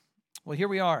Well, here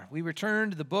we are. We return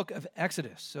to the book of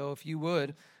Exodus. So if you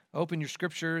would, open your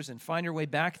scriptures and find your way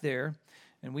back there.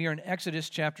 And we are in Exodus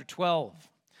chapter 12.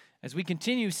 As we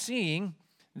continue seeing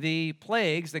the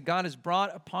plagues that God has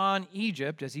brought upon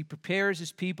Egypt as he prepares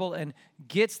his people and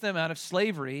gets them out of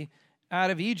slavery out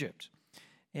of Egypt.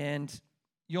 And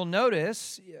you'll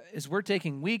notice, as we're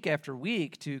taking week after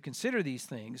week to consider these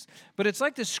things, but it's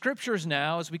like the scriptures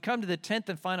now, as we come to the 10th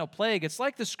and final plague, it's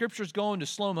like the scriptures go into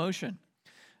slow motion.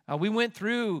 We went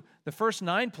through the first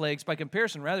 9 plagues by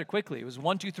comparison rather quickly. It was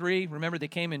 1, 2, 3. Remember, they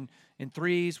came in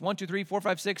threes. 1, 2, 3, 4,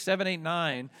 5, 6, 7, 8,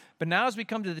 9. But now as we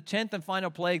come to the 10th and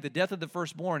final plague, the death of the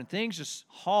firstborn, things just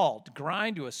halt,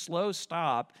 grind to a slow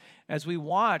stop as we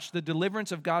watch the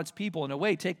deliverance of God's people in a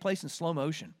way take place in slow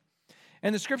motion.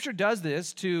 And the scripture does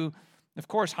this to, of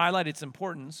course, highlight its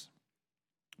importance.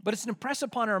 But it's an impress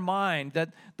upon our mind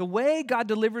that the way God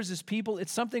delivers his people,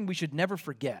 it's something we should never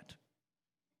forget.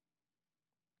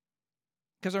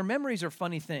 Because our memories are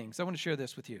funny things. I want to share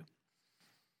this with you.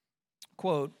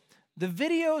 Quote, "The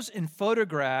videos and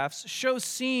photographs show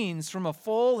scenes from a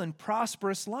full and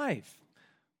prosperous life.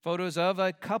 Photos of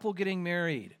a couple getting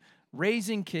married,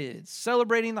 raising kids,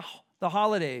 celebrating the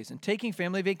holidays, and taking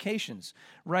family vacations,"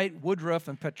 write Woodruff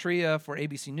and Patria for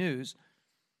ABC News.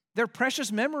 "They're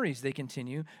precious memories," they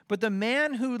continue, "but the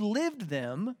man who lived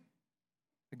them,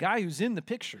 the guy who's in the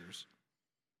pictures,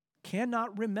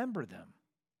 cannot remember them.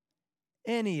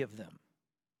 Any of them.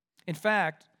 In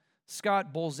fact,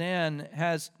 Scott Bolzan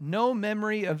has no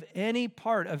memory of any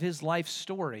part of his life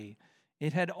story.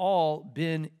 It had all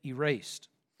been erased."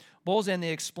 Bolzan,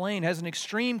 they explain, has an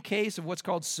extreme case of what's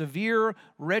called severe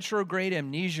retrograde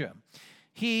amnesia.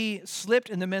 He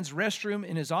slipped in the men's restroom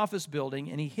in his office building,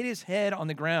 and he hit his head on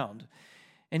the ground.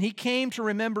 And he came to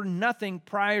remember nothing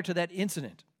prior to that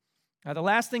incident. Now, the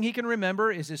last thing he can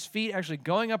remember is his feet actually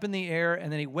going up in the air,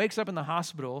 and then he wakes up in the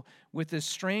hospital with this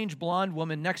strange blonde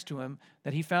woman next to him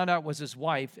that he found out was his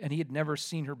wife, and he had never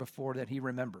seen her before that he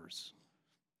remembers.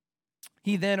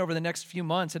 He then, over the next few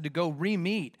months, had to go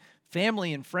re-meet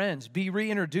family and friends, be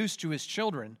reintroduced to his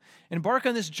children, embark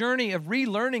on this journey of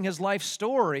relearning his life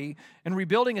story and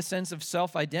rebuilding a sense of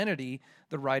self-identity,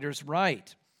 the writers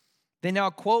write. They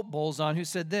now quote Bolzan, who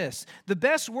said this, "The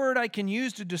best word I can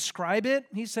use to describe it,"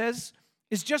 he says,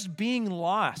 "is just being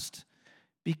lost,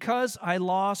 because I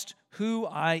lost who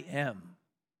I am."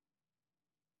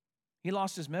 He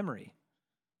lost his memory,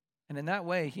 and in that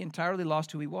way, he entirely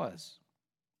lost who he was.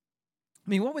 I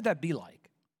mean, what would that be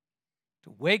like? To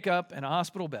wake up in a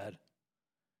hospital bed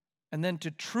and then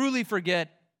to truly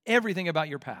forget everything about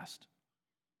your past.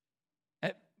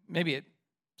 Maybe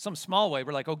some small way,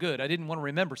 we're like, oh, good, I didn't want to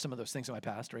remember some of those things in my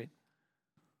past, right?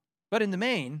 But in the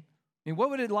main, I mean, what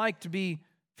would it like to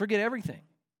forget everything?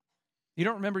 You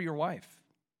don't remember your wife.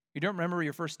 You don't remember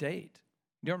your first date.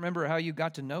 You don't remember how you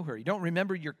got to know her. You don't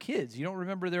remember your kids. You don't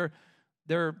remember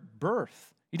their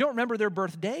birth. You don't remember their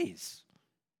birthdays,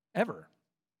 ever.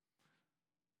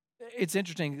 It's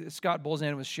interesting, Scott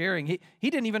Bolzan was sharing, he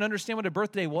didn't even understand what a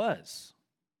birthday was.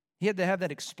 He had to have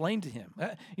that explained to him.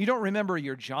 You don't remember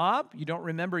your job. You don't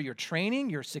remember your training,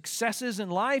 your successes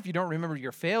in life. You don't remember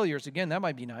your failures. Again, that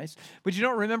might be nice. But you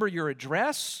don't remember your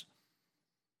address.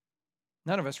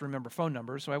 None of us remember phone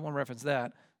numbers, so I won't reference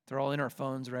that. They're all in our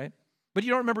phones, right? But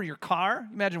you don't remember your car.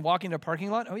 Imagine walking to a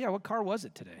parking lot. Oh, yeah, what car was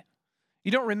it today?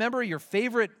 You don't remember your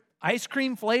favorite ice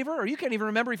cream flavor, or you can't even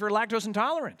remember if you're lactose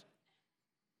intolerant.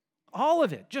 All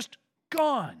of it, just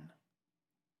gone.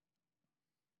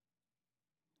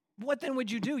 What then would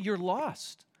you do? You're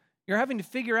lost. You're having to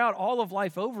figure out all of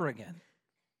life over again.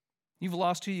 You've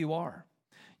lost who you are.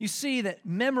 You see that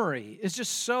memory is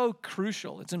just so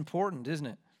crucial. It's important, isn't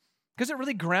it? Because it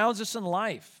really grounds us in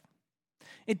life.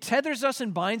 It tethers us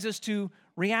and binds us to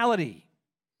reality.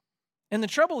 And the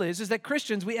trouble is that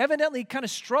Christians, we evidently kind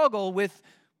of struggle with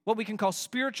what we can call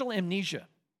spiritual amnesia.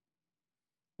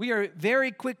 We are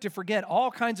very quick to forget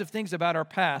all kinds of things about our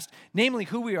past, namely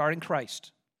who we are in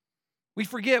Christ. We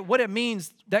forget what it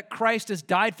means that Christ has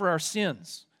died for our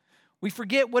sins. We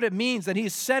forget what it means that he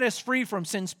has set us free from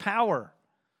sin's power.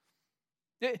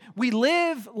 We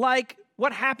live like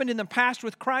what happened in the past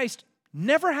with Christ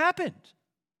never happened.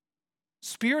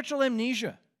 Spiritual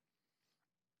amnesia.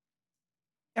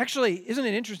 Actually, isn't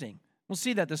it interesting? We'll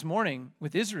see that this morning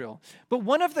with Israel. But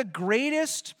one of the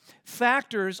greatest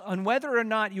factors on whether or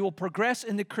not you will progress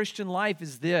in the Christian life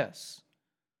is this.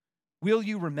 Will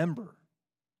you remember?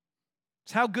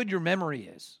 It's how good your memory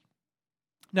is.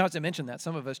 Now, as I mentioned that,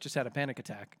 some of us just had a panic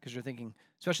attack because you're thinking,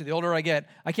 especially the older I get,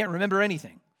 I can't remember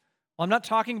anything. Well, I'm not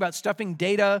talking about stuffing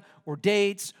data or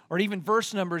dates or even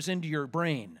verse numbers into your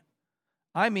brain.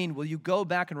 I mean, will you go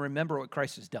back and remember what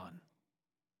Christ has done?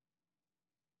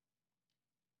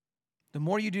 The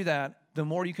more you do that, the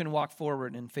more you can walk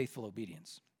forward in faithful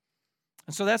obedience.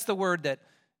 And so that's the word that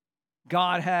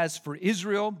God has for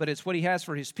Israel, but it's what he has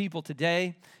for his people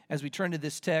today. As we turn to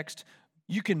this text,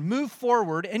 you can move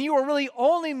forward, and you will really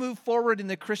only move forward in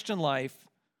the Christian life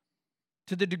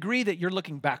to the degree that you're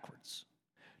looking backwards,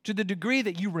 to the degree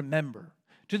that you remember,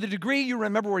 to the degree you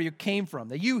remember where you came from,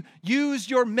 that you use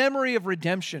your memory of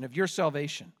redemption, of your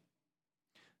salvation.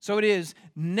 So it is,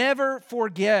 never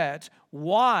forget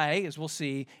why, as we'll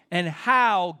see, and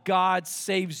how God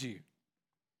saves you.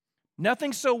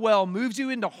 Nothing so well moves you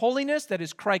into holiness, that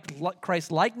is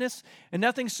Christ-likeness, and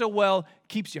nothing so well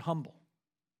keeps you humble,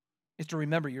 is to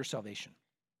remember your salvation.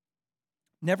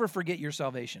 Never forget your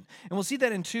salvation. And we'll see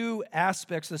that in two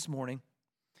aspects this morning,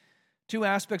 two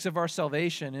aspects of our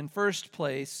salvation. In first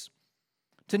place,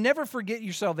 to never forget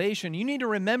your salvation, you need to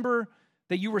remember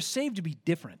that you were saved to be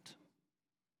different.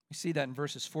 We see that in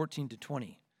verses 14 to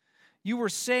 20. You were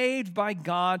saved by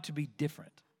God to be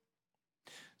different.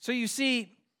 So you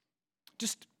see,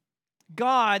 just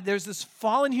God, there's this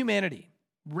fallen humanity,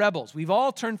 rebels. We've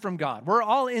all turned from God. We're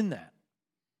all in that.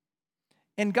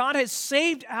 And God has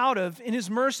saved out of, in his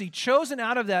mercy, chosen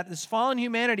out of that, this fallen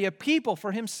humanity, a people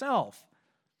for himself.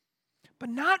 But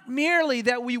not merely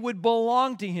that we would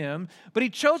belong to him, but he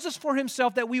chose us for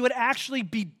himself that we would actually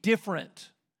be different,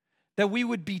 that we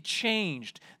would be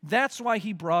changed. That's why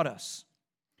he brought us.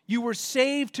 You were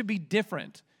saved to be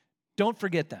different. Don't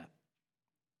forget that.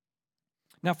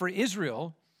 Now, for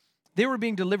Israel, they were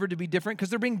being delivered to be different because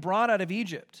they're being brought out of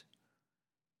Egypt.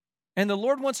 And the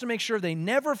Lord wants to make sure they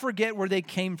never forget where they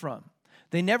came from.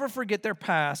 They never forget their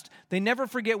past. They never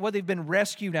forget what they've been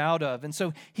rescued out of. And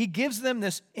so he gives them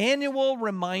this annual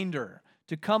reminder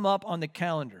to come up on the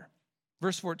calendar.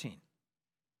 Verse 14.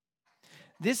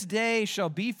 This day shall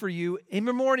be for you a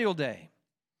memorial day,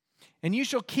 and you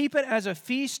shall keep it as a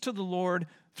feast to the Lord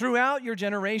throughout your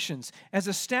generations. As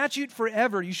a statute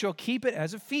forever, you shall keep it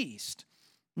as a feast.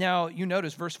 Now, you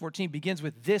notice verse 14 begins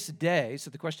with this day. So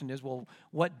the question is, well,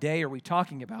 what day are we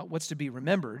talking about? What's to be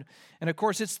remembered? And of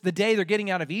course, it's the day they're getting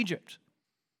out of Egypt.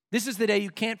 This is the day you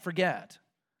can't forget.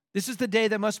 This is the day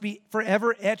that must be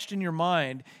forever etched in your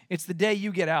mind. It's the day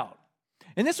you get out.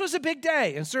 And this was a big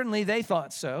day, and certainly they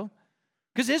thought so,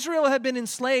 because Israel had been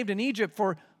enslaved in Egypt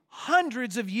for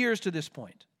hundreds of years to this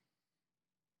point.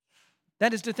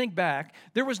 That is to think back.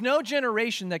 There was no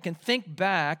generation that can think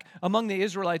back among the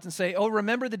Israelites and say, oh,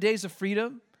 remember the days of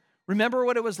freedom? Remember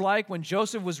what it was like when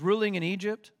Joseph was ruling in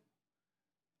Egypt?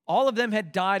 All of them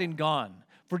had died and gone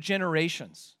for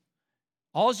generations.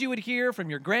 All you would hear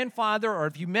from your grandfather, or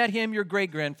if you met him, your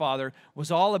great-grandfather, was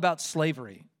all about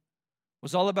slavery,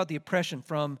 was all about the oppression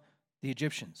from the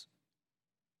Egyptians.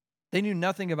 They knew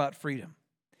nothing about freedom.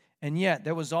 And yet,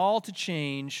 that was all to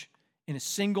change in a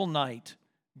single night.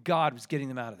 God was getting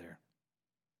them out of there.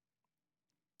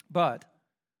 But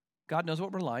God knows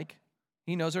what we're like.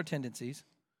 He knows our tendencies.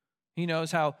 He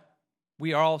knows how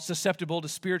we are all susceptible to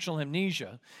spiritual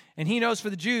amnesia. And he knows for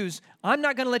the Jews, I'm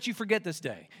not going to let you forget this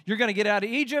day. You're going to get out of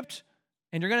Egypt,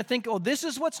 and you're going to think, oh, this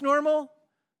is what's normal?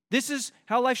 This is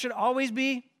how life should always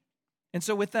be? And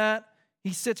so with that,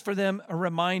 he sets for them a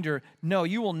reminder, no,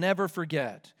 you will never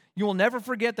forget. You will never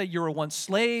forget that you were once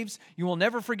slaves. You will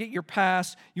never forget your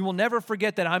past. You will never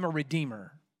forget that I'm a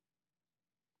redeemer.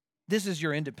 This is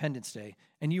your Independence Day,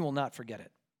 and you will not forget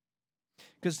it.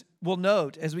 Because we'll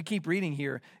note, as we keep reading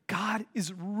here, God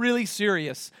is really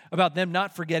serious about them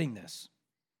not forgetting this.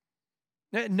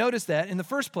 Notice that, in the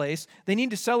first place, they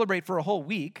need to celebrate for a whole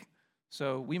week.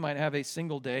 So we might have a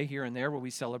single day here and there where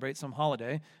we celebrate some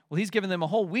holiday. Well, he's given them a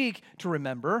whole week to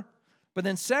remember. But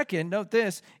then second, note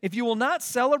this, if you will not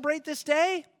celebrate this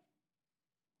day,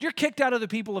 you're kicked out of the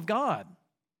people of God.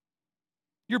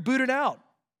 You're booted out.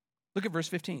 Look at verse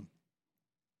 15.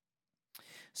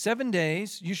 7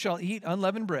 days you shall eat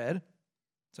unleavened bread.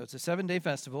 So it's a 7-day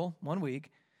festival, 1 week.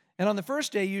 And on the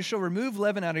first day you shall remove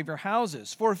leaven out of your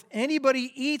houses. For if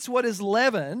anybody eats what is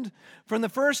leavened from the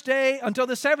first day until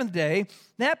the 7th day,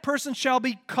 that person shall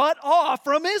be cut off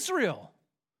from Israel.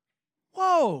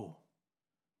 Whoa.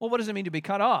 Well, what does it mean to be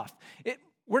cut off?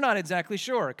 We're not exactly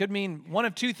sure. It could mean one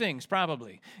of two things,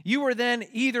 probably. You were then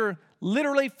either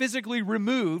literally physically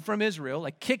removed from Israel,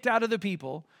 like kicked out of the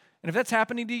people, and if that's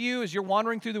happening to you as you're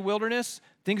wandering through the wilderness,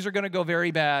 things are going to go very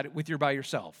bad with you by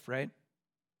yourself, right?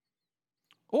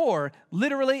 Or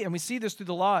literally, and we see this through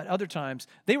the law at other times,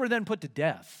 they were then put to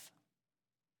death.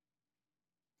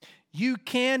 You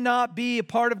cannot be a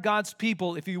part of God's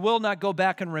people if you will not go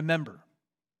back and remember.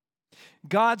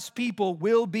 God's people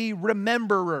will be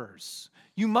rememberers.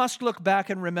 You must look back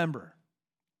and remember.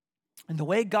 And the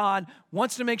way God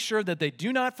wants to make sure that they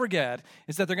do not forget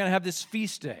is that they're going to have this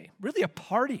feast day, really a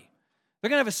party. They're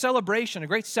going to have a celebration, a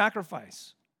great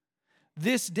sacrifice.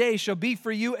 This day shall be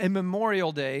for you a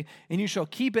memorial day, and you shall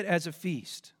keep it as a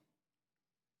feast.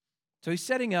 So he's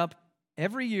setting up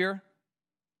every year.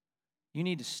 You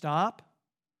need to stop.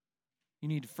 You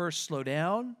need to first slow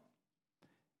down.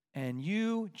 And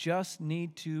you just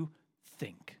need to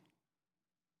think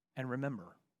and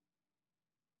remember.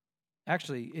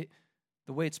 Actually,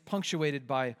 the way it's punctuated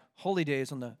by holy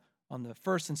days on the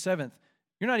 1st and 7th,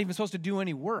 you're not even supposed to do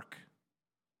any work.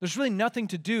 There's really nothing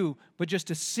to do but just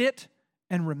to sit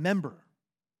and remember.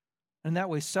 And that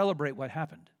way celebrate what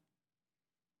happened.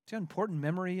 See how important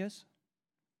memory is?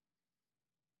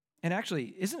 And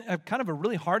actually, isn't it kind of a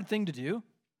really hard thing to do?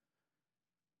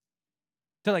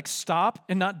 To stop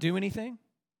and not do anything?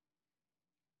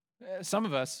 Some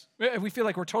of us, we feel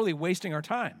like we're totally wasting our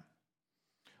time.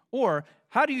 Or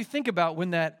how do you think about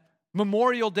when that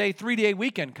Memorial Day 3-day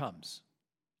weekend comes?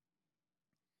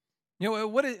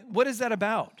 What is that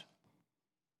about?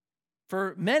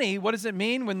 For many, what does it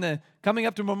mean when coming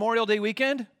up to Memorial Day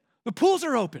weekend? The pools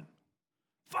are open.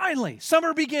 Finally,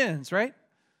 summer begins, right?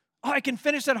 Oh, I can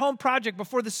finish that home project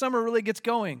before the summer really gets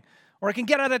going. Or I can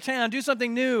get out of town, do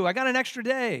something new. I got an extra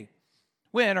day.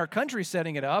 When our country's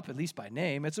setting it up, at least by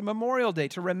name, it's a Memorial Day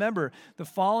to remember the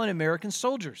fallen American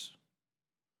soldiers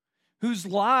whose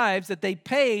lives that they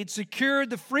paid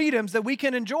secured the freedoms that we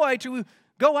can enjoy to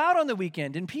go out on the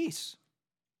weekend in peace.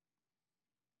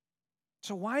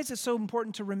 So why is it so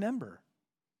important to remember?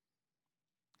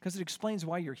 Because it explains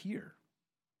why you're here,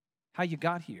 how you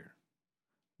got here,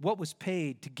 what was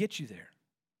paid to get you there.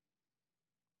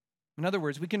 In other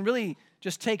words, we can really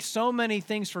just take so many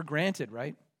things for granted,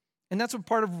 right? And that's what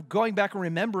part of going back and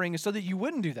remembering is so that you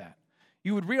wouldn't do that.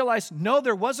 You would realize, no,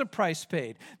 there was a price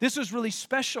paid. This was really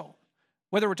special.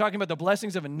 Whether we're talking about the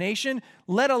blessings of a nation,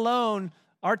 let alone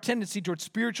our tendency towards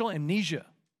spiritual amnesia.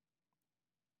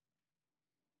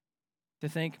 To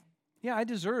think, yeah, I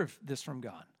deserve this from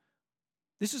God.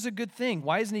 This is a good thing.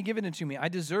 Why isn't he giving it to me? I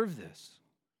deserve this.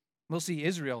 We'll see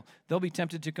Israel. They'll be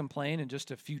tempted to complain in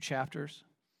just a few chapters.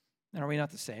 And are we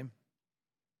not the same?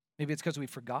 Maybe it's because we've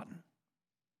forgotten.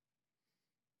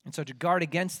 And so to guard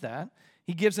against that,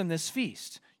 he gives them this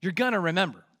feast. You're going to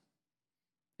remember.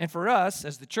 And for us,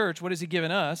 as the church, what has he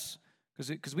given us?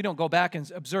 Because we don't go back and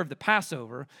observe the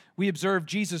Passover. We observe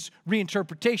Jesus'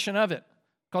 reinterpretation of it,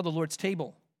 called the Lord's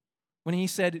table. When he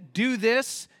said, do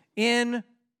this in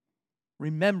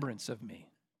remembrance of me.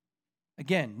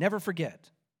 Again, never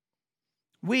forget.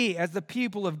 We, as the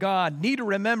people of God, need to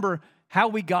remember how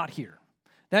we got here.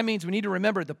 That means we need to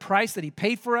remember the price that he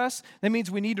paid for us. That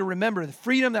means we need to remember the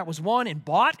freedom that was won and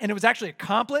bought, and it was actually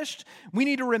accomplished. We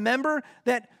need to remember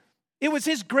that it was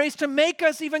his grace to make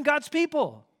us even God's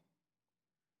people.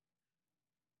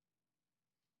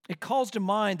 It calls to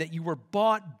mind that you were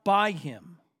bought by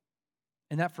him,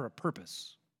 and that for a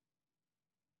purpose.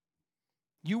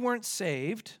 You weren't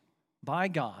saved by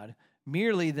God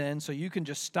merely then so you can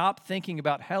just stop thinking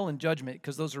about hell and judgment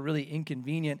because those are really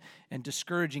inconvenient and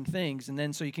discouraging things, and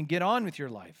then so you can get on with your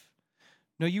life.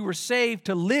 No, you were saved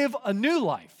to live a new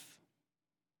life,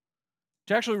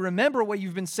 to actually remember what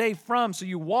you've been saved from so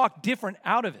you walk different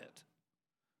out of it.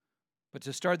 But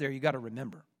to start there, you got to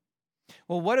remember.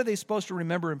 Well, what are they supposed to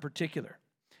remember in particular?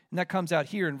 And that comes out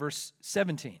here in verse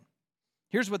 17.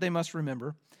 Here's what they must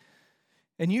remember.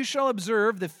 And you shall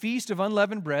observe the feast of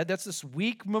unleavened bread, that's this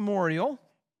week memorial,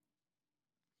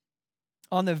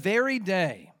 on the very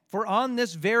day. For on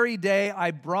this very day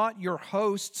I brought your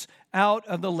hosts out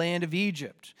of the land of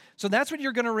Egypt. So that's what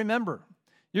you're going to remember.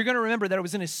 You're going to remember that it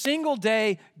was in a single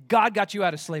day God got you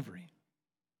out of slavery.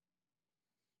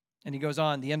 And he goes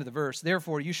on, the end of the verse,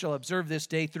 therefore you shall observe this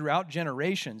day throughout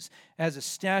generations as a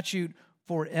statute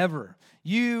forever.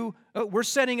 We're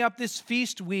setting up this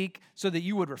feast week so that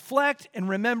you would reflect and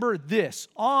remember this.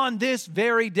 On this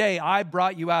very day, I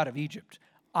brought you out of Egypt.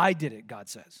 I did it, God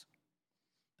says.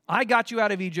 I got you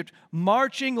out of Egypt,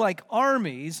 marching like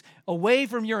armies away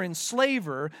from your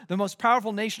enslaver, the most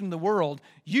powerful nation in the world.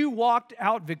 You walked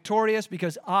out victorious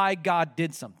because I, God,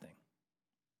 did something.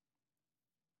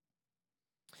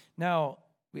 Now,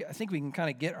 I think we can kind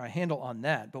of get our handle on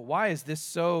that, but why is this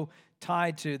so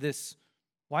tied to this?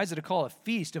 Why is it called a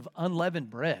feast of unleavened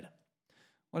bread?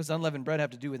 What does unleavened bread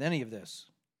have to do with any of this?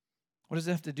 What does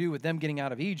it have to do with them getting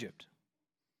out of Egypt?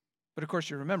 But of course,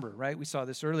 you remember, right? We saw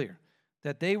this earlier,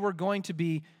 that they were going to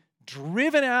be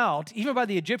driven out, even by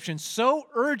the Egyptians, so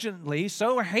urgently,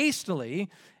 so hastily,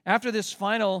 after this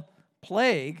final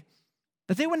plague,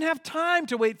 that they wouldn't have time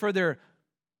to wait for their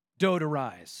dough to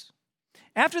rise.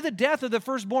 After the death of the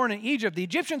firstborn in Egypt, the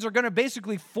Egyptians are going to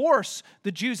basically force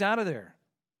the Jews out of there.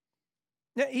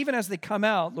 Now, even as they come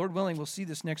out, Lord willing, we'll see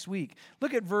this next week.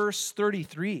 Look at verse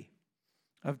 33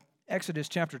 of Exodus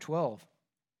chapter 12.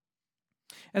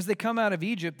 As they come out of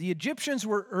Egypt, the Egyptians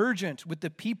were urgent with the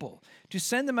people to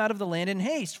send them out of the land in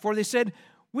haste, for they said,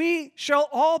 "We shall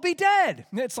all be dead."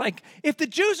 And it's like, if the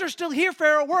Jews are still here,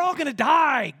 Pharaoh, we're all going to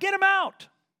die. Get them out.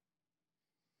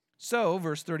 So,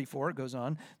 verse 34, it goes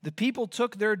on, the people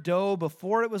took their dough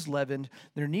before it was leavened,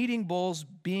 their kneading bowls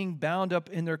being bound up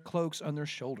in their cloaks on their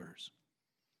shoulders.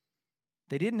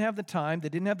 They didn't have the time, they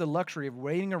didn't have the luxury of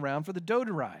waiting around for the dough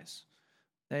to rise.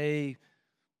 They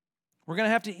were going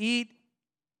to have to eat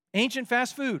ancient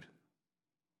fast food,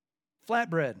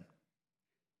 flatbread.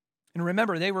 And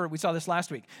remember, we saw this last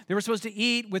week, they were supposed to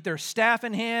eat with their staff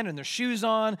in hand and their shoes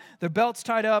on, their belts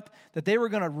tied up, that they were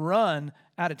going to run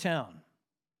out of town.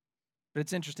 But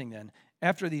it's interesting then,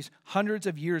 after these hundreds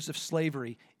of years of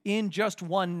slavery, in just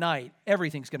one night,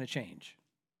 everything's going to change.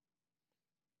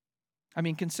 I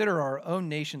mean, consider our own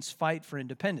nation's fight for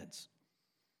independence.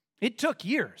 It took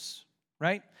years,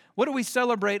 right? What do we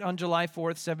celebrate on July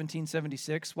 4th,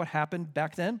 1776? What happened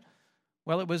back then?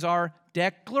 Well, it was our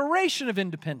Declaration of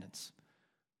Independence.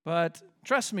 But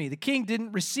trust me, the king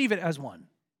didn't receive it as one.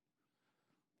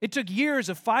 It took years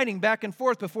of fighting back and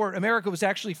forth before America was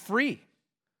actually free.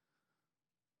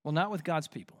 Well, not with God's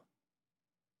people.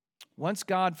 Once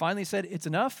God finally said, it's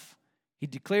enough, he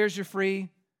declares you're free,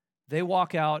 they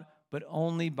walk out, but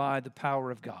only by the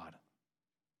power of God.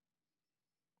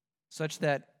 Such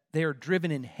that they are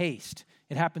driven in haste.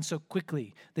 It happened so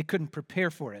quickly, they couldn't prepare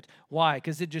for it. Why?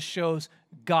 Because it just shows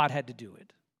God had to do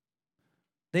it.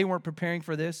 They weren't preparing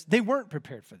for this. They weren't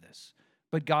prepared for this.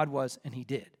 But God was, and he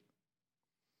did.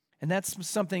 And that's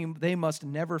something they must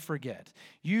never forget.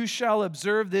 You shall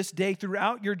observe this day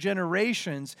throughout your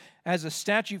generations as a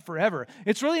statute forever.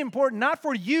 It's really important, not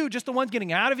for you, just the ones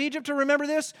getting out of Egypt, to remember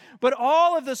this, but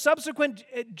all of the subsequent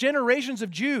generations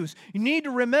of Jews. You need to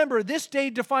remember this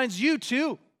day defines you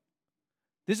too.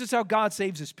 This is how God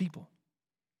saves his people.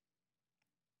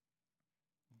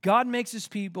 God makes his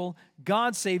people.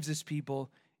 God saves his people.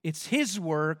 It's his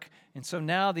work. And so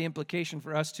now the implication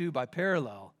for us too, by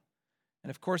parallel. And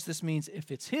of course, this means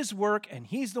if it's his work and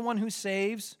he's the one who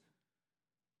saves,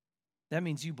 that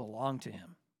means you belong to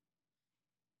him.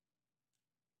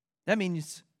 That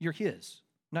means you're his,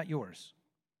 not yours.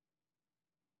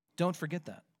 Don't forget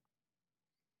that.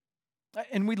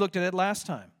 And we looked at it last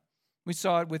time. We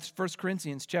saw it with 1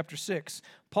 Corinthians chapter 6.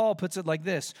 Paul puts it like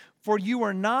this: for you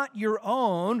are not your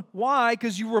own. Why?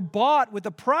 Because you were bought with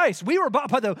a price. We were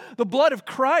bought by the blood of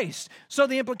Christ. So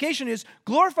the implication is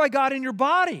glorify God in your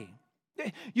body.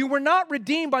 You were not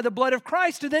redeemed by the blood of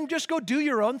Christ to then just go do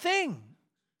your own thing.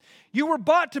 You were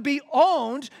bought to be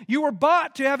owned. You were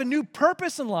bought to have a new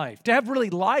purpose in life, to have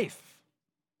really life.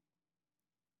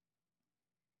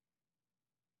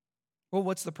 Well,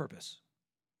 what's the purpose?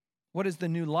 What is the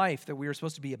new life that we are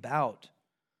supposed to be about?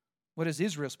 What is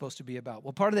Israel supposed to be about?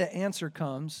 Well, part of that answer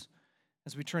comes,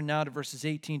 as we turn now to verses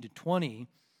 18 to 20,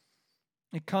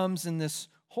 it comes in this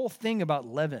whole thing about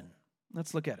leaven.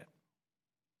 Let's look at it.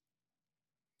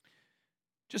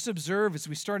 Just observe as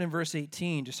we start in verse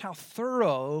 18 just how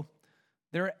thorough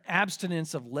their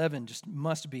abstinence of leaven just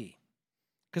must be.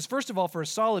 Because first of all, for a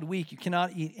solid week, you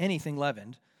cannot eat anything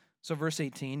leavened. So verse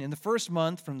 18, in the first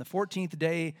month, from the 14th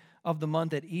day of the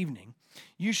month at evening,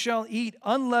 you shall eat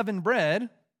unleavened bread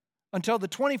until the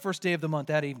 21st day of the month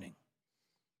that evening.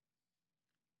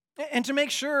 And to make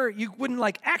sure you wouldn't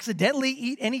accidentally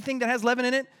eat anything that has leaven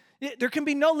in it, there can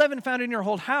be no leaven found in your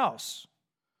whole house.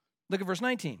 Look at verse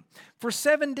 19. For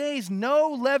 7 days, no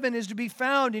leaven is to be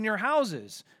found in your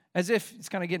houses. As if it's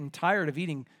kind of getting tired of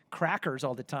eating crackers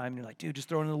all the time. And you're like, dude, just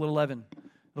throw in a little leaven.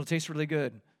 It'll taste really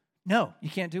good. No, you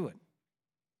can't do it.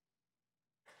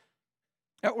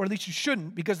 Or at least you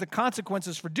shouldn't, because the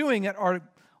consequences for doing it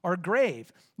are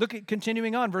grave. Look at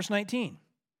continuing on, verse 19.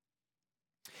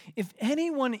 If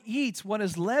anyone eats what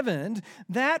is leavened,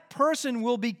 that person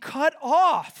will be cut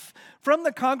off from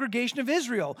the congregation of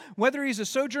Israel, whether he's a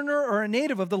sojourner or a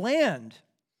native of the land.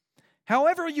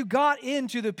 However you got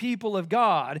into the people of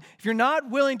God, if you're not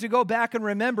willing to go back and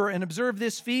remember and observe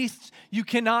this feast, you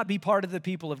cannot be part of the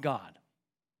people of God.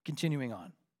 Continuing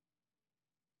on.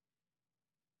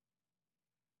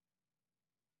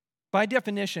 By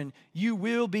definition, you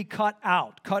will be cut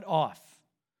off.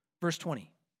 Verse 20.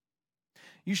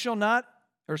 You shall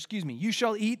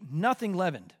eat nothing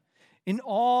leavened. In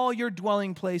all your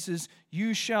dwelling places,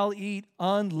 you shall eat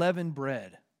unleavened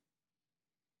bread.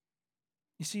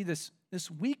 You see, this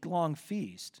week-long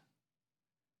feast,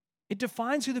 it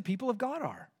defines who the people of God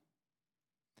are.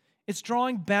 It's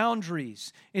drawing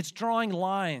boundaries. It's drawing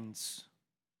lines.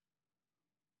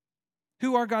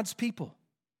 Who are God's people?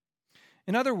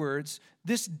 In other words,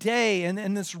 this day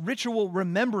and this ritual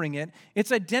remembering it,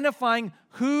 it's identifying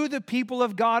who the people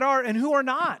of God are and who are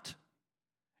not.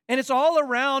 And it's all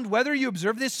around whether you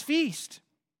observe this feast.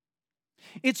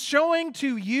 It's showing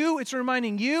to you, it's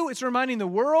reminding the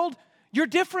world, you're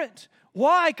different.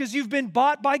 Why? Because you've been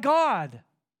bought by God.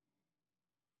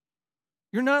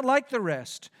 You're not like the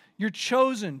rest. You're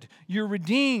chosen. You're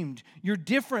redeemed. You're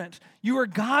different. You are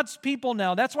God's people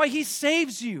now. That's why He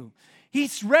saves you. He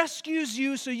rescues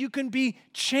you so you can be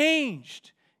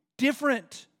changed,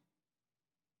 different.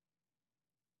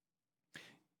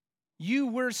 You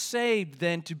were saved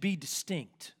then to be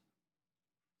distinct.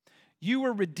 You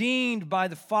were redeemed by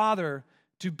the Father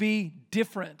to be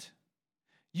different.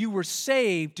 You were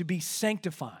saved to be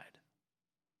sanctified.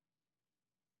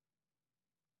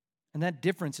 And that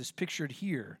difference is pictured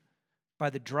here by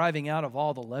the driving out of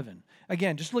all the leaven.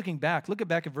 Again, just looking back, look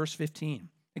back at verse 15.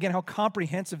 Again, how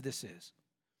comprehensive this is.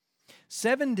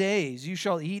 7 days you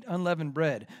shall eat unleavened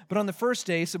bread, but on the first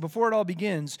day, so before it all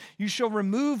begins, you shall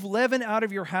remove leaven out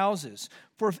of your houses.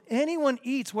 For if anyone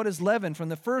eats what is leavened from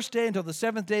the first day until the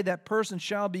seventh day, that person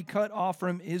shall be cut off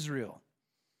from Israel.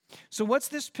 So what's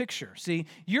this picture? See,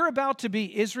 you're about to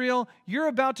be Israel. You're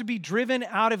about to be driven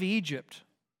out of Egypt.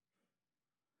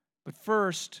 But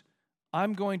first,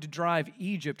 I'm going to drive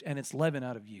Egypt and its leaven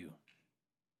out of you.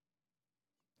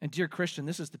 And dear Christian,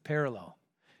 this is the parallel.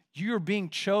 You're being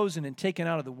chosen and taken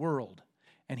out of the world,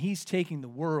 and He's taking the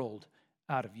world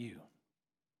out of you,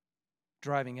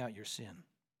 driving out your sin.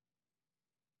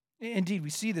 Indeed, we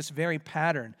see this very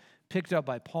pattern picked up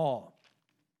by Paul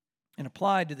and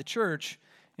applied to the church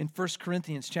in 1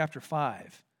 Corinthians chapter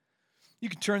 5. You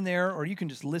can turn there or you can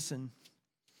just listen.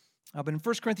 But in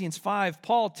 1 Corinthians 5,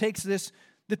 Paul takes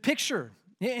the picture,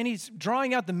 and he's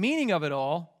drawing out the meaning of it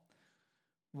all,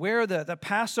 where the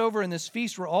Passover and this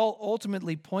feast were all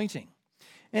ultimately pointing.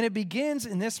 And it begins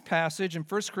in this passage in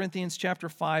 1 Corinthians chapter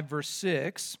 5, verse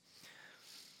 6.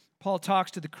 Paul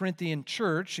talks to the Corinthian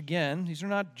church. Again, these are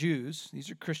not Jews, these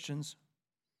are Christians.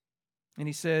 And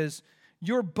he says,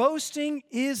 "Your boasting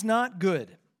is not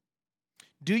good.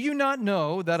 Do you not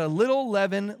know that a little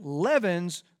leaven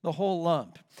leavens the whole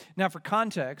lump?" Now, for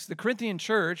context, the Corinthian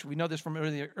church, we know this from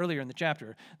earlier in the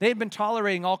chapter, they had been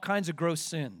tolerating all kinds of gross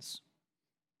sins,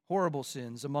 horrible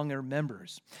sins among their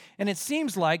members. And it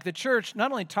seems like the church,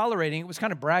 not only tolerating it, was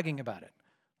kind of bragging about it.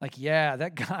 Like, yeah,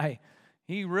 that guy,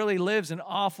 he really lives an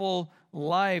awful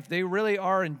life. They really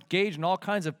are engaged in all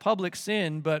kinds of public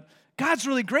sin, but God's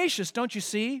really gracious, don't you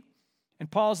see? And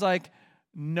Paul's like,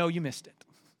 no, you missed it.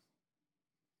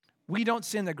 We don't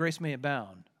sin that grace may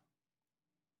abound.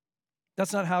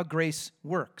 That's not how grace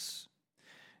works.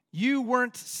 You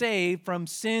weren't saved from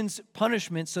sin's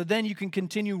punishment so then you can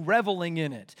continue reveling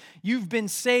in it. You've been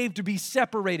saved to be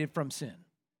separated from sin.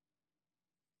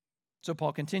 So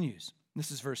Paul continues.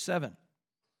 This is verse 7.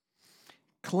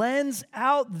 "Cleanse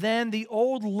out then the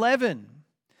old leaven,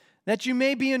 that you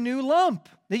may be a new lump,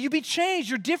 that you be changed,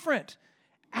 you're different,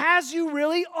 as you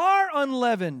really are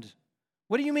unleavened."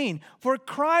 What do you mean? "For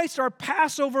Christ, our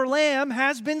Passover lamb,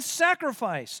 has been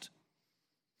sacrificed."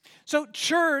 So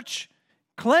church,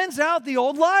 cleanse out the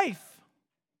old life,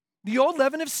 the old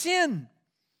leaven of sin.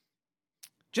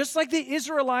 Just like the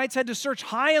Israelites had to search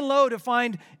high and low to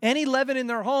find any leaven in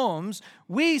their homes,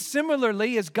 we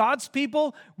similarly, as God's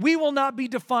people, we will not be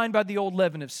defined by the old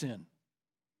leaven of sin.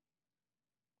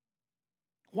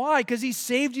 Why? Because He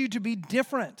saved you to be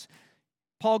different.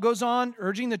 Paul goes on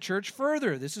urging the church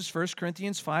further. This is 1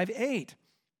 Corinthians 5:8.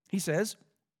 He says,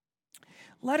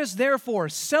 "Let us therefore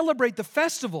celebrate the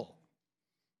festival."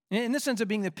 In this sense of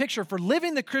being the picture for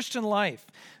living the Christian life.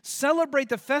 Celebrate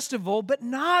the festival, but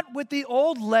not with the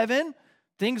old leaven,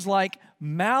 things like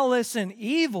malice and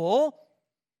evil,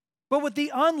 but with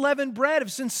the unleavened bread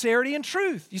of sincerity and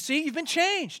truth. You see, you've been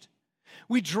changed.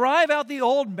 We drive out the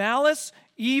old malice,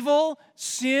 evil,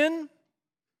 sin,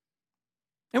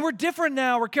 and we're different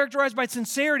now. We're characterized by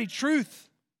sincerity, truth.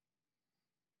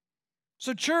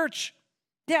 So church,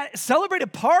 celebrate a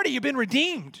party. You've been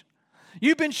redeemed.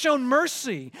 You've been shown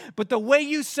mercy, but the way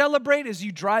you celebrate is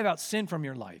you drive out sin from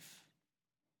your life.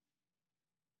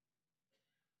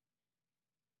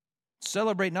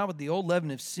 Celebrate not with the old leaven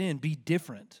of sin. Be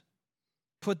different.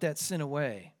 Put that sin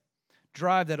away.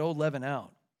 Drive that old leaven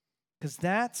out. Because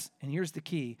and here's the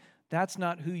key, that's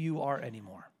not who you are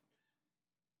anymore.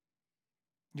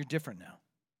 You're different now.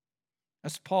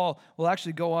 As Paul will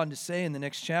actually go on to say in the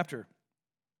next chapter,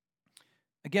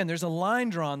 Again, there's a line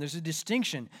drawn, there's a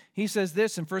distinction. He says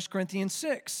this in 1 Corinthians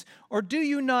 6, or do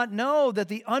you not know that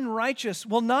the unrighteous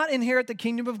will not inherit the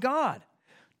kingdom of God?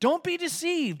 Don't be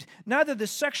deceived. Neither the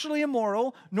sexually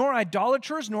immoral, nor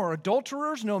idolaters, nor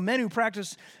adulterers, nor men who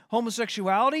practice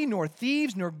homosexuality, nor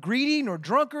thieves, nor greedy, nor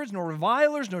drunkards, nor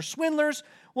revilers, nor swindlers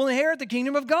will inherit the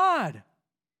kingdom of God.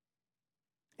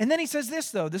 And then he says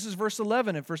this, though. This is verse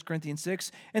 11 of 1 Corinthians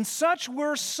 6. And such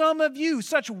were some of you,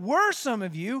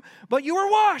 but you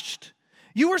were washed.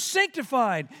 You were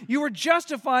sanctified. You were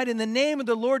justified in the name of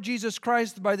the Lord Jesus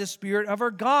Christ by the Spirit of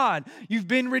our God. You've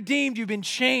been redeemed. You've been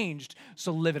changed.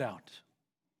 So live it out.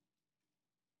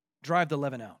 Drive the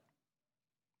leaven out.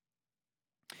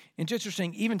 It's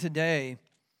interesting, even today,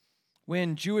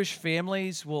 when Jewish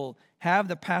families will have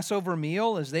the Passover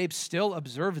meal, as they still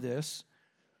observe this,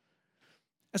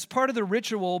 as part of the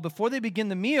ritual, before they begin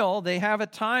the meal, they have a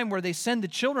time where they send the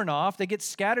children off. They get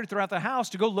scattered throughout the house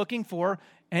to go looking for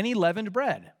any leavened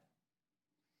bread.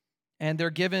 And they're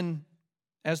given,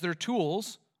 as their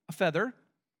tools, a feather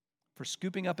for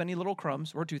scooping up any little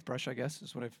crumbs, or a toothbrush, I guess,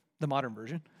 is the modern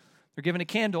version. They're given a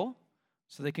candle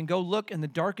so they can go look in the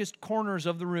darkest corners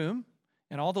of the room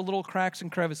and all the little cracks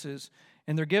and crevices.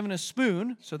 And they're given a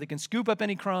spoon so they can scoop up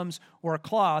any crumbs, or a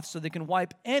cloth so they can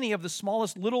wipe any of the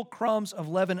smallest little crumbs of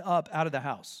leaven up out of the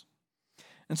house.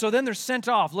 And so then they're sent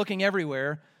off looking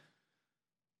everywhere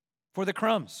for the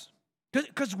crumbs.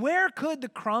 Because where could the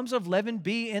crumbs of leaven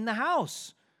be in the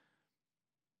house?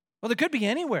 Well, they could be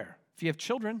anywhere, if you have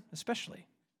children especially.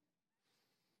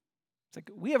 It's like,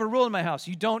 we have a rule in my house: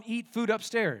 you don't eat food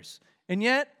upstairs. And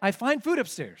yet, I find food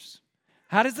upstairs.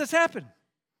 How does this happen?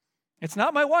 It's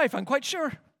not my wife, I'm quite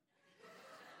sure.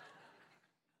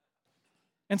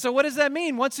 And so what does that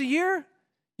mean? Once a year,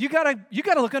 you gotta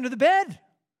look under the bed.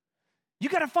 You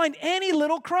gotta find any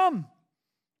little crumb.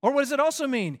 Or what does it also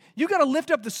mean? You gotta lift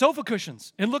up the sofa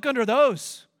cushions and look under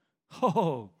those.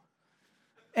 Oh,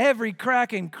 every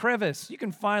crack and crevice. You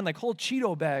can find like whole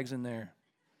Cheeto bags in there.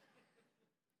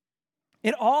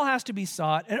 It all has to be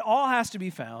sought. It all has to be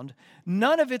found.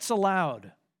 None of it's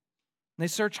allowed. They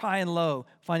search high and low,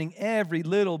 finding every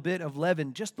little bit of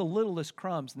leaven, just the littlest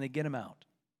crumbs, and they get them out.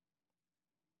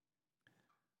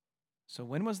 So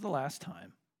when was the last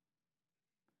time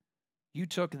you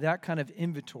took that kind of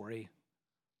inventory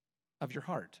of your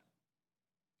heart?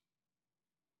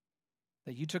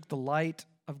 That you took the light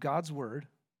of God's word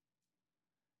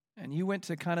and you went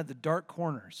to kind of the dark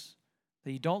corners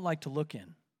that you don't like to look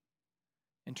in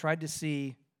and tried to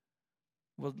see,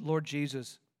 well, Lord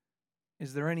Jesus,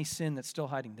 is there any sin that's still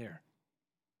hiding there?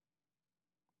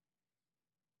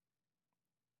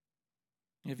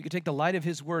 If you could take the light of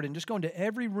his word and just go into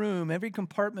every room, every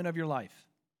compartment of your life.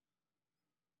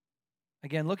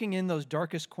 Again, looking in those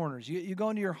darkest corners. You go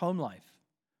into your home life.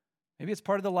 Maybe it's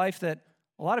part of the life that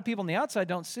a lot of people on the outside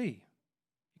don't see.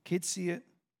 Your kids see it.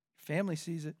 Your family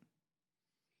sees it.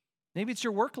 Maybe it's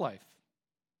your work life.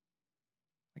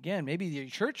 Again, maybe your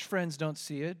church friends don't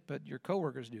see it, but your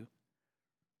coworkers do.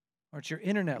 Or it's your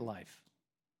internet life.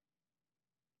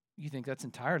 You think that's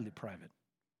entirely private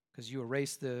because you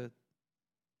erase the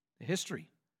history.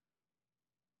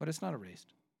 But it's not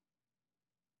erased.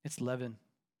 It's leaven.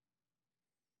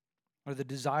 Or the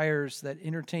desires that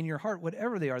entertain your heart,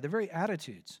 whatever they are, the very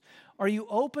attitudes. Are you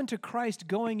open to Christ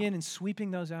going in and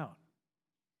sweeping those out?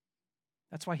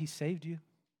 That's why he saved you.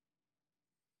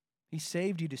 He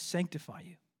saved you to sanctify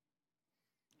you.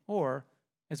 Or,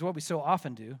 as what we so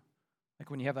often do, like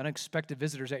when you have unexpected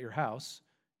visitors at your house,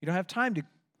 you don't have time to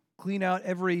clean out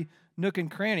every nook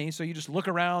and cranny, so you just look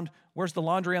around, where's the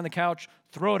laundry on the couch,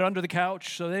 throw it under the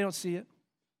couch so they don't see it.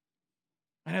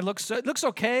 And it looks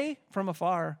okay from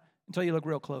afar until you look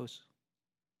real close.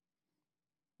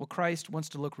 Well, Christ wants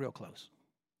to look real close.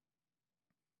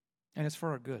 And it's for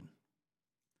our good.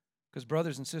 Because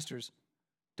brothers and sisters,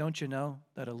 don't you know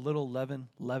that a little leaven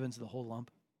leavens the whole lump?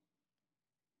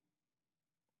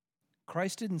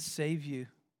 Christ didn't save you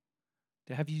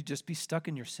to have you just be stuck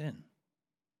in your sin.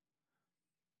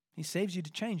 He saves you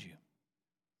to change you.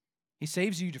 He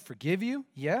saves you to forgive you,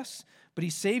 yes, but he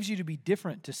saves you to be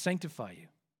different, to sanctify you.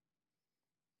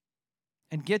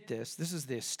 And get this is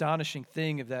the astonishing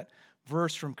thing of that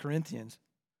verse from Corinthians.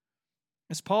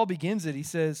 As Paul begins it, he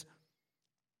says,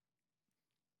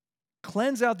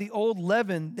 cleanse out the old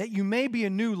leaven that you may be a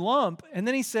new lump. And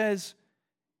then he says,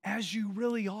 as you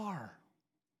really are.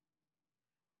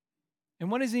 And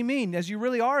what does he mean? As you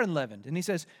really are unleavened. And he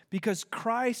says, because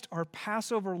Christ, our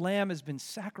Passover lamb, has been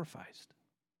sacrificed.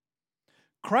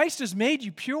 Christ has made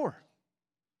you pure.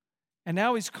 And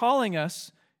now he's calling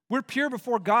us, we're pure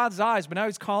before God's eyes, but now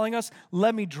he's calling us,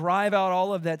 let me drive out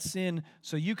all of that sin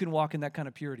so you can walk in that kind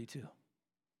of purity too.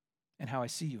 and how I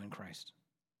see you in Christ.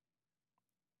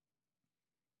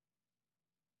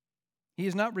 He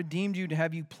has not redeemed you to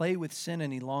have you play with sin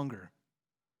any longer.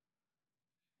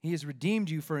 He has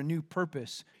redeemed you for a new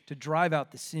purpose, to drive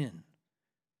out the sin.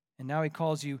 And now he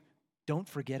calls you, don't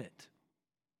forget it.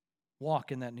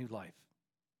 Walk in that new life.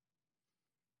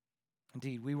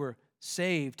 Indeed, we were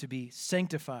saved to be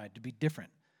sanctified, to be different.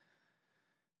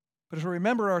 But as we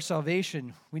remember our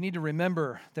salvation, we need to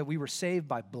remember that we were saved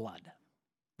by blood.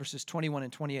 Verses 21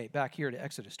 and 28, back here to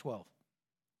Exodus 12.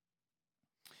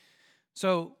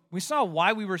 So we saw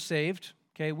why we were saved.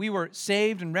 Okay, we were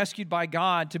saved and rescued by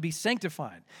God to be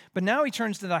sanctified. But now he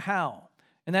turns to the how.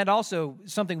 And that also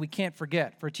is something we can't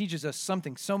forget, for it teaches us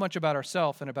something so much about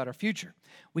ourselves and about our future.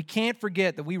 We can't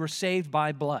forget that we were saved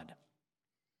by blood.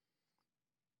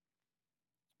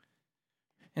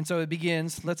 And so it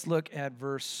begins, let's look at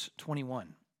verse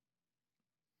 21.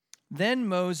 Then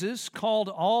Moses called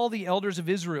all the elders of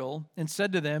Israel and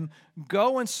said to them,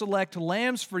 "Go and select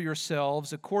lambs for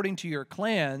yourselves according to your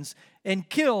clans and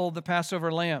kill the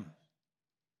Passover lamb."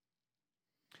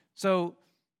 So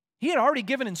he had already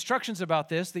given instructions about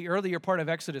this, the earlier part of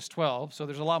Exodus 12, so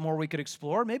there's a lot more we could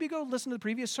explore. Maybe go listen to the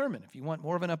previous sermon if you want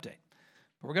more of an update.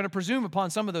 But we're going to presume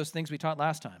upon some of those things we taught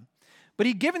last time. But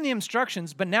he'd given the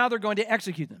instructions, but now they're going to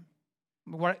execute them.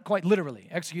 Quite literally,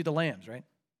 execute the lambs, right?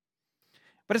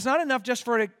 But it's not enough just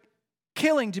for a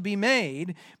killing to be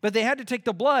made, but they had to take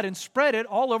the blood and spread it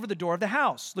all over the door of the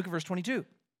house. Look at verse 22.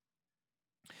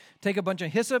 Take a bunch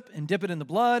of hyssop and dip it in the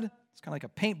blood. It's kind of like a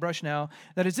paintbrush now.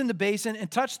 That is in the basin,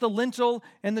 and touch the lintel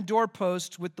and the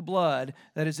doorpost with the blood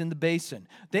that is in the basin.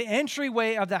 The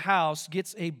entryway of the house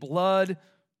gets a blood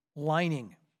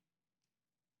lining.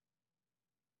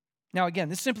 Now again,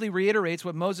 this simply reiterates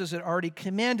what Moses had already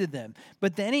commanded them.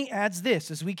 But then he adds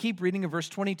this as we keep reading in verse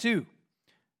 22.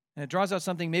 And it draws out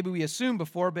something maybe we assumed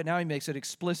before, but now he makes it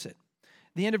explicit.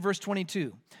 The end of verse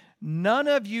 22. None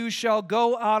of you shall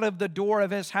go out of the door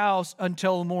of his house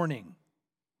until morning.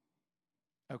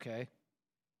 Okay.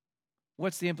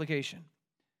 What's the implication?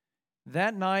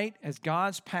 That night, as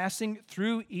God's passing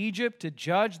through Egypt to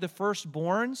judge the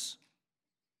firstborns,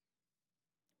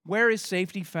 where is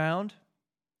safety found?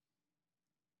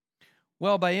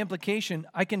 Well, by implication,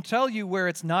 I can tell you where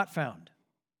it's not found.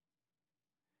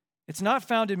 It's not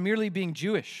found in merely being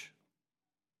Jewish.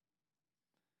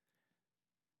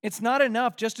 It's not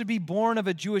enough just to be born of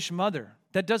a Jewish mother.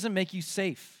 That doesn't make you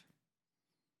safe.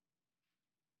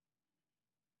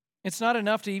 It's not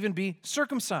enough to even be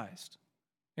circumcised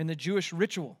in the Jewish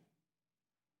ritual.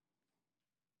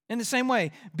 In the same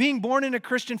way, being born in a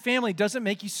Christian family doesn't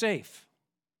make you safe.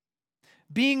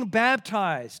 Being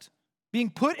baptized, being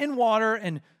put in water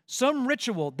and some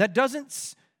ritual, that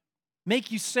doesn't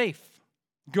make you safe.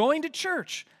 Going to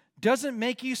church doesn't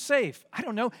make you safe. I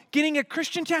don't know, getting a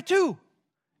Christian tattoo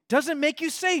doesn't make you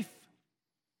safe.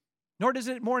 Nor does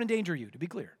it more endanger you, to be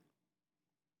clear.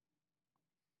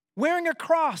 Wearing a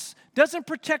cross doesn't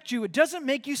protect you. It doesn't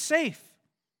make you safe.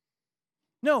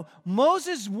 No,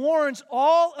 Moses warns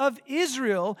all of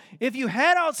Israel, if you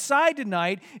head outside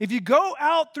tonight, if you go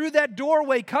out through that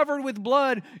doorway covered with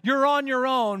blood, you're on your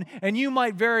own and you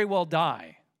might very well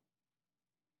die.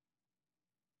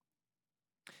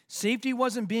 Safety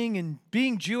wasn't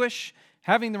being Jewish,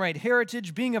 having the right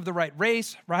heritage, being of the right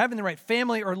race, having the right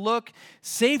family or look.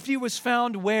 Safety was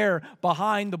found where?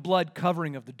 Behind the blood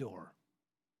covering of the door.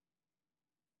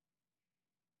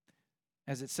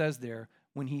 As it says there,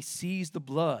 when he sees the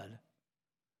blood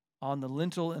on the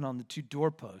lintel and on the two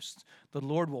doorposts, the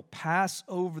Lord will pass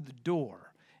over the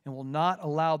door and will not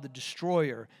allow the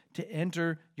destroyer to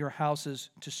enter your houses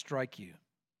to strike you.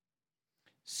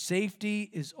 Safety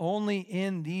is only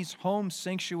in these home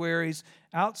sanctuaries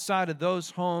outside of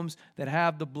those homes that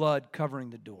have the blood covering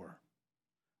the door.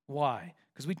 Why?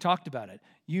 Because we talked about it.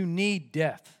 You need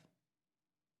death.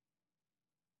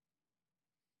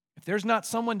 If there's not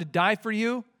someone to die for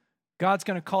you, God's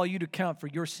going to call you to account for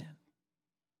your sin.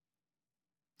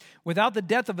 Without the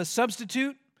death of a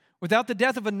substitute, without the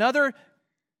death of another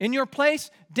in your place,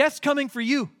 death's coming for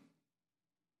you.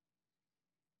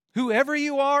 Whoever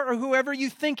you are or whoever you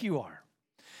think you are.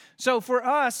 So for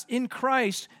us in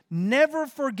Christ, never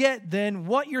forget then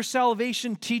what your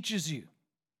salvation teaches you.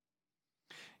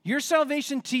 Your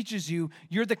salvation teaches you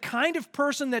you're the kind of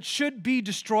person that should be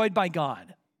destroyed by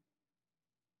God.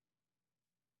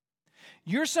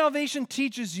 Your salvation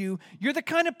teaches you you're the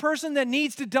kind of person that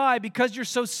needs to die because you're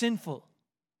so sinful.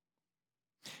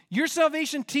 Your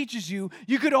salvation teaches you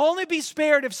you could only be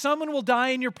spared if someone will die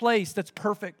in your place that's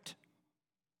perfect.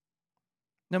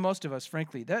 Now, most of us,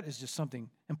 frankly, that is just something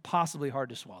impossibly hard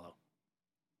to swallow.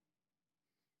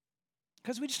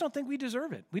 Because we just don't think we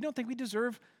deserve it. We don't think we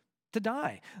deserve to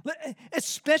die,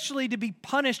 especially to be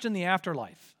punished in the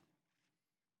afterlife.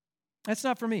 That's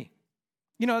not for me.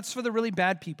 It's for the really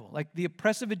bad people, like the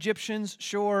oppressive Egyptians,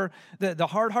 sure, the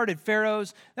hard-hearted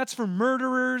pharaohs. That's for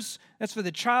murderers. That's for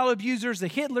the child abusers, the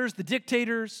Hitlers, the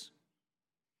dictators.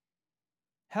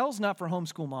 Hell's not for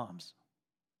homeschool moms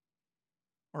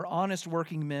or honest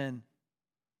working men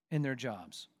in their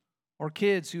jobs or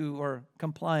kids who are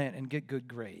compliant and get good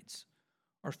grades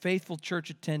or faithful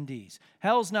church attendees.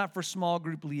 Hell's not for small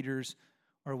group leaders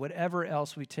or whatever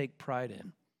else we take pride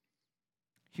in.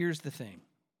 Here's the thing.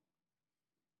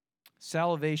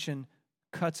 Salvation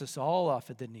cuts us all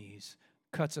off at the knees,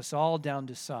 cuts us all down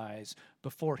to size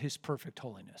before his perfect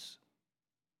holiness.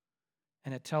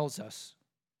 And it tells us,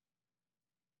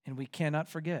 and we cannot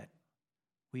forget,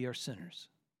 we are sinners.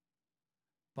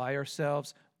 By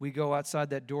ourselves, we go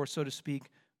outside that door, so to speak,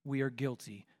 we are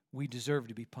guilty. We deserve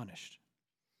to be punished.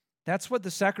 That's what the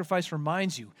sacrifice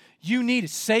reminds you. You need a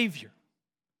Savior.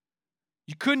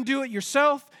 You couldn't do it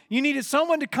yourself. You needed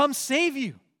someone to come save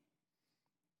you.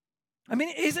 I mean,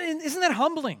 isn't that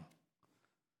humbling?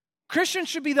 Christians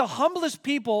should be the humblest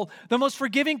people, the most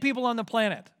forgiving people on the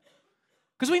planet.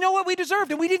 Because we know what we deserved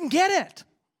and we didn't get it.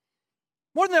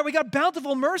 More than that, we got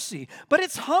bountiful mercy. But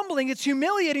it's humbling, it's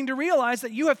humiliating to realize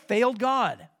that you have failed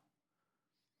God.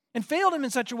 And failed him in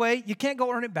such a way, you can't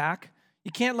go earn it back.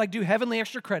 You can't do heavenly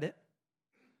extra credit.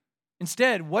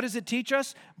 Instead, what does it teach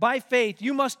us? By faith,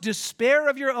 you must despair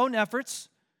of your own efforts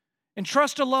and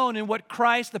trust alone in what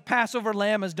Christ, the Passover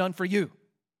Lamb, has done for you.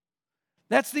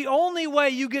 That's the only way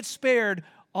you get spared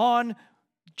on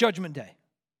Judgment Day.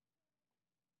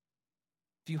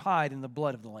 If you hide in the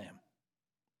blood of the Lamb.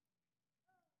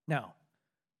 Now,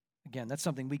 again, that's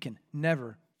something we can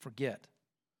never forget.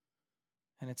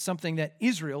 And it's something that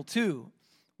Israel, too,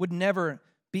 would never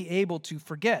be able to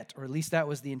forget, or at least that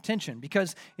was the intention,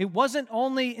 because it wasn't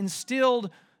only instilled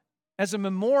as a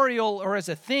memorial or as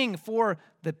a thing for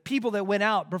the people that went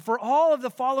out, but for all of the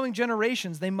following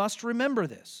generations, they must remember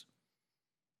this.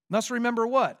 Must remember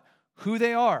what? Who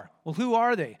they are. Well, who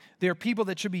are they? They are people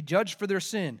that should be judged for their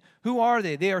sin. Who are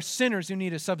they? They are sinners who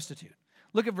need a substitute.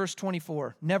 Look at verse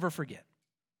 24. Never forget.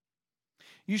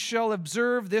 You shall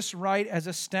observe this rite as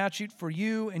a statute for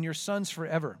you and your sons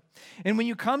forever. And when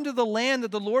you come to the land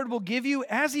that the Lord will give you,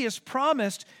 as he has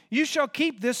promised, you shall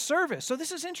keep this service. So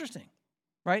this is interesting,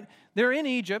 right? They're in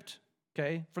Egypt,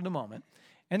 okay, for the moment,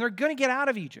 and they're going to get out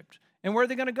of Egypt. And where are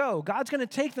they going to go? God's going to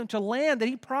take them to land that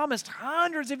he promised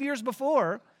hundreds of years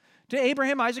before to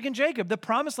Abraham, Isaac, and Jacob, the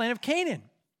promised land of Canaan.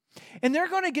 And they're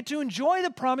going to get to enjoy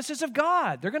the promises of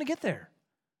God. They're going to get there.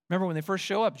 Remember when they first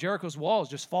show up, Jericho's walls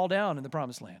just fall down in the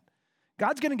promised land.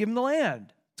 God's going to give them the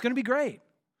land. It's going to be great.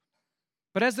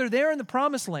 But as they're there in the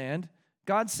promised land,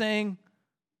 God's saying,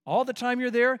 all the time you're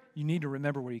there, you need to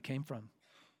remember where you came from.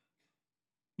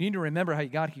 You need to remember how you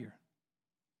got here.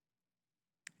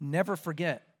 Never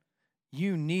forget,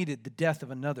 you needed the death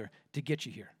of another to get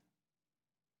you here.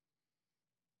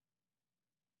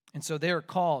 And so they are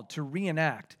called to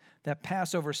reenact that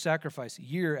Passover sacrifice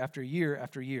year after year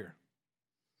after year.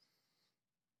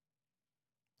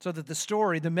 So that the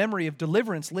story, the memory of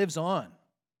deliverance lives on.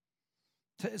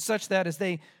 Such that as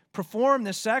they perform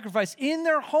this sacrifice in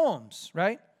their homes,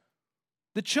 right?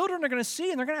 The children are going to see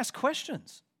and they're going to ask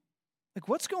questions. Like,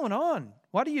 what's going on?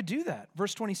 Why do you do that?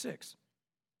 Verse 26.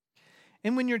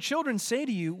 And when your children say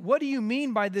to you, what do you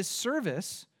mean by this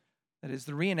service? That is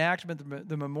the reenactment,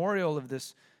 the memorial of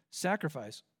this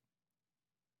sacrifice.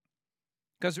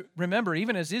 Because remember,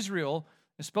 even as Israel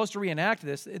is supposed to reenact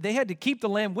this, they had to keep the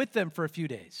lamb with them for a few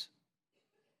days.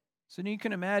 So you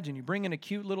can imagine, you bring in a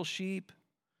cute little sheep,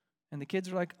 and the kids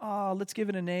are like, oh, let's give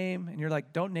it a name. And you're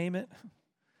like, don't name it.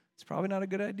 It's probably not a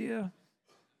good idea.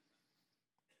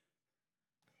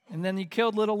 And then you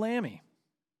killed little Lammy.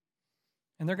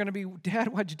 And they're going to be, Dad,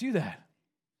 why'd you do that?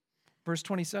 Verse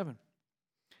 27.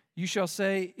 You shall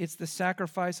say, it's the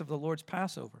sacrifice of the Lord's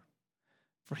Passover.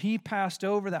 For he passed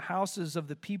over the houses of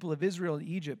the people of Israel in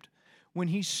Egypt when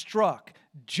he struck,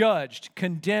 judged,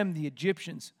 condemned the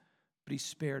Egyptians, but he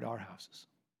spared our houses.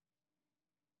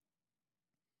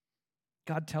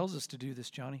 God tells us to do this,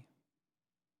 Johnny.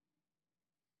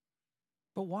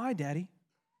 But why, Daddy?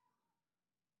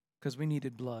 Because we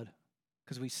needed blood,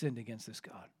 because we sinned against this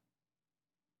God.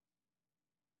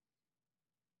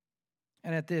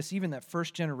 And at this, even that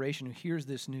first generation who hears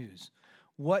this news,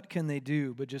 what can they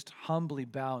do but just humbly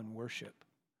bow and worship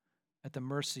at the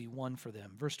mercy won for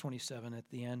them? Verse 27 at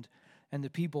the end, and the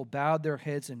people bowed their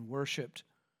heads and worshiped.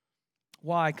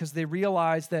 Why? Because they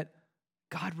realized that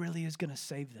God really is going to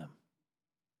save them.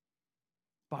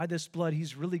 By this blood,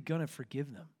 he's really going to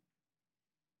forgive them.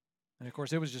 And of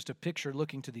course, it was just a picture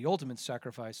looking to the ultimate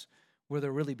sacrifice where they'll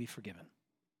really be forgiven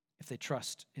if they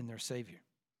trust in their Savior.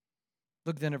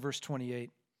 Look then at verse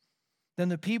 28. Then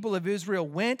the people of Israel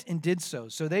went and did so.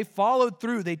 So they followed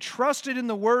through. They trusted in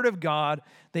the word of God.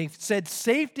 They said,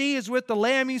 safety is with the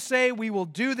lamb, you say. We will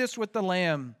do this with the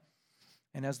lamb.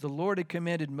 And as the Lord had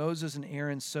commanded Moses and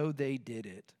Aaron, so they did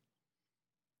it.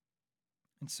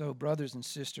 And so, brothers and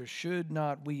sisters, should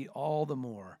not we all the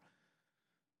more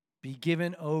be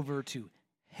given over to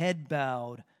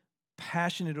head-bowed,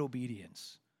 passionate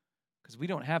obedience? Because we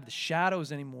don't have the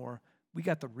shadows anymore. We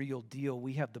got the real deal.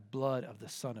 We have the blood of the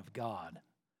Son of God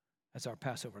as our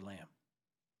Passover lamb.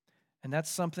 And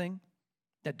that's something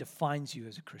that defines you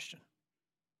as a Christian.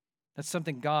 That's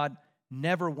something God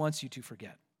never wants you to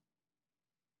forget.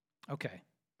 Okay,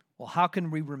 well, how can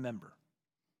we remember?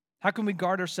 How can we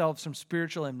guard ourselves from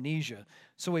spiritual amnesia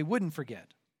so we wouldn't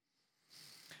forget?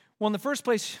 Well, in the first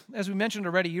place, as we mentioned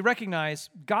already, you recognize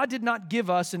God did not give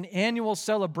us an annual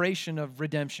celebration of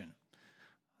redemption.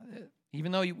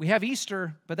 Even though we have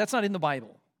Easter, but that's not in the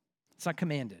Bible. It's not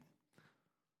commanded.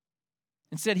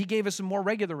 Instead, he gave us a more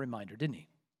regular reminder, didn't he?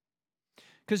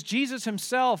 Because Jesus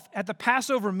himself, at the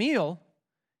Passover meal,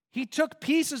 he took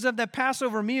pieces of that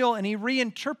Passover meal and he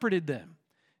reinterpreted them,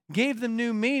 gave them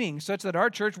new meaning, such that our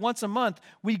church, once a month,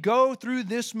 we go through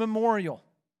this memorial.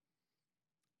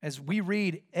 As we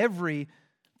read every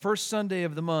first Sunday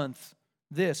of the month,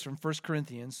 this from 1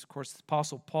 Corinthians, of course, the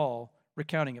Apostle Paul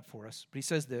recounting it for us. But he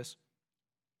says this,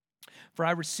 "For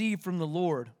I received from the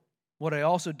Lord what I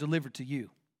also delivered to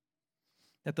you,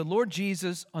 that the Lord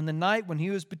Jesus, on the night when he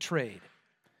was betrayed,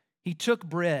 he took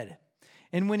bread,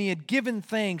 and when he had given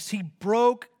thanks, he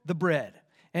broke the bread,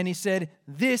 and he said,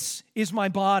 'This is my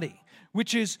body,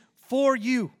 which is for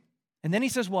you.' And then he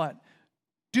says what?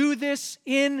 'Do this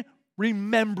in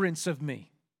remembrance of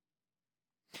me.'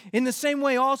 In the same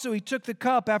way also he took the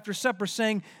cup after supper,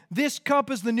 saying, 'This cup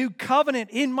is the new covenant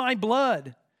in my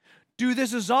blood. Do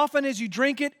this as often as you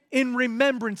drink it in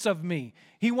remembrance of me.'"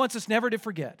 He wants us never to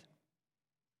forget.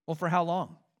 Well, for how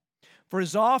long? "For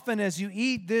as often as you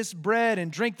eat this bread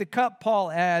and drink the cup,"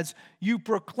 Paul adds, "you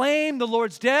proclaim the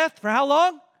Lord's death." For how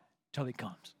long? Till he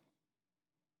comes.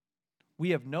 We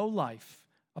have no life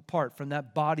apart from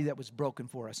that body that was broken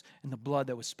for us and the blood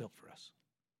that was spilled for us.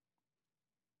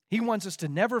 He wants us to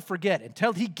never forget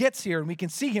until he gets here and we can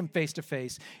see him face to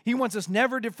face. He wants us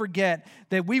never to forget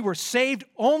that we were saved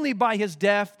only by his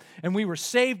death and we were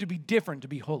saved to be different, to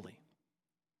be holy.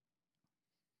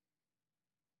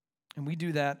 And we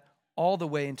do that all the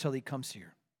way until he comes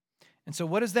here. And so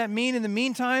what does that mean in the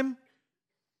meantime?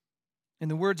 In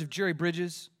the words of Jerry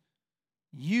Bridges,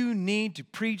 you need to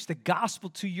preach the gospel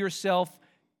to yourself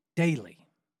daily.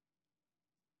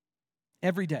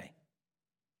 Every day.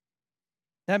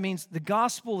 That means the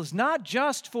gospel is not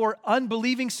just for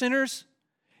unbelieving sinners,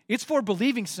 it's for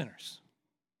believing sinners.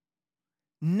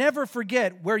 Never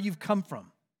forget where you've come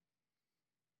from.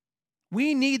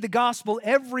 We need the gospel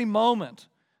every moment.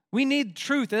 We need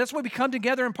truth. And that's why we come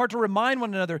together in part to remind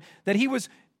one another that he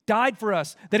died for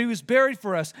us, that he was buried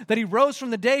for us, that he rose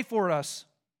from the day for us.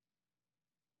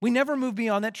 We never move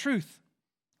beyond that truth.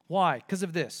 Why? Because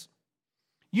of this.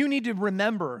 You need to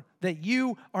remember that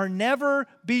you are never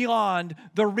beyond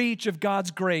the reach of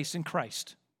God's grace in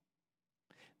Christ.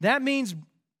 That means,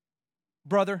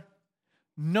 brother,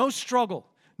 no struggle,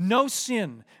 no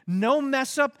sin, no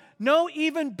mess up, no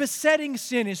even besetting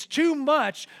sin is too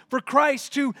much for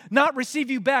Christ to not receive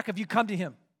you back if you come to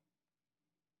him.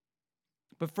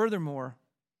 But furthermore,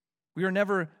 we are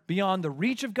never beyond the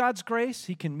reach of God's grace.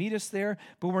 He can meet us there,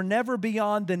 but we're never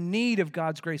beyond the need of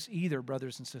God's grace either,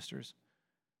 brothers and sisters.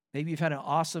 Maybe you've had an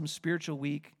awesome spiritual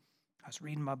week. I was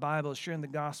reading my Bible, sharing the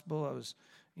gospel. I was,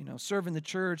 serving the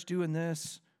church, doing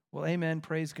this. Well, amen,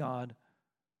 praise God.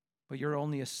 But you're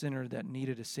only a sinner that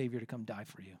needed a Savior to come die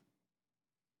for you.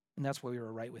 And that's why we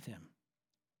were right with him.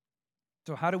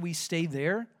 So how do we stay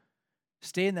there?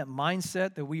 Stay in that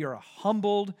mindset that we are a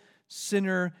humbled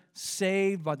sinner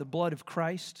saved by the blood of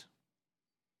Christ.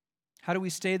 How do we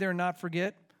stay there and not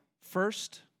forget?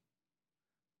 First,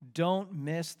 don't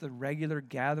miss the regular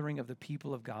gathering of the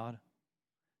people of God,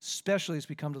 especially as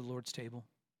we come to the Lord's table.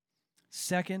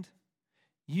 Second,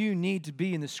 you need to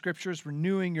be in the Scriptures,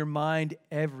 renewing your mind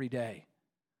every day.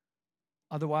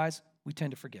 Otherwise, we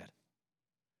tend to forget.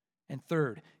 And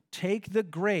third, take the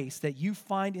grace that you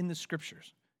find in the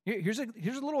Scriptures. Here's a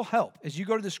little help as you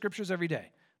go to the Scriptures every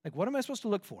day. Like, what am I supposed to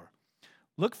look for?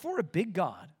 Look for a big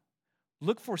God,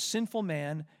 look for sinful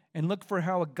man, and look for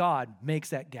how a God makes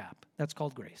that gap. That's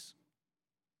called grace.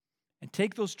 And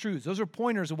take those truths. Those are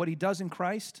pointers of what he does in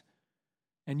Christ.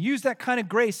 And use that kind of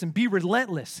grace and be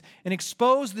relentless and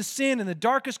expose the sin in the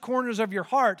darkest corners of your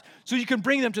heart so you can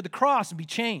bring them to the cross and be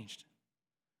changed.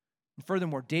 And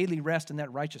furthermore, daily rest in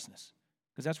that righteousness,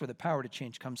 because that's where the power to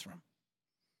change comes from.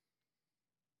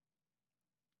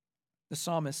 The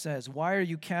psalmist says, "Why are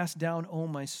you cast down, O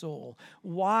my soul?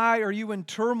 Why are you in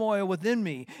turmoil within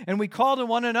me?" And we call to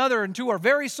one another and to our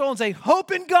very soul and say, "Hope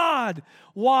in God."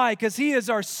 Why? Because He is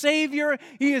our Savior.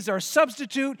 He is our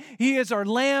substitute. He is our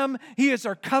Lamb. He is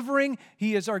our covering.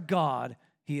 He is our God.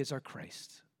 He is our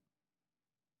Christ.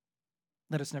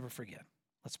 Let us never forget.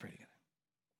 Let's pray together.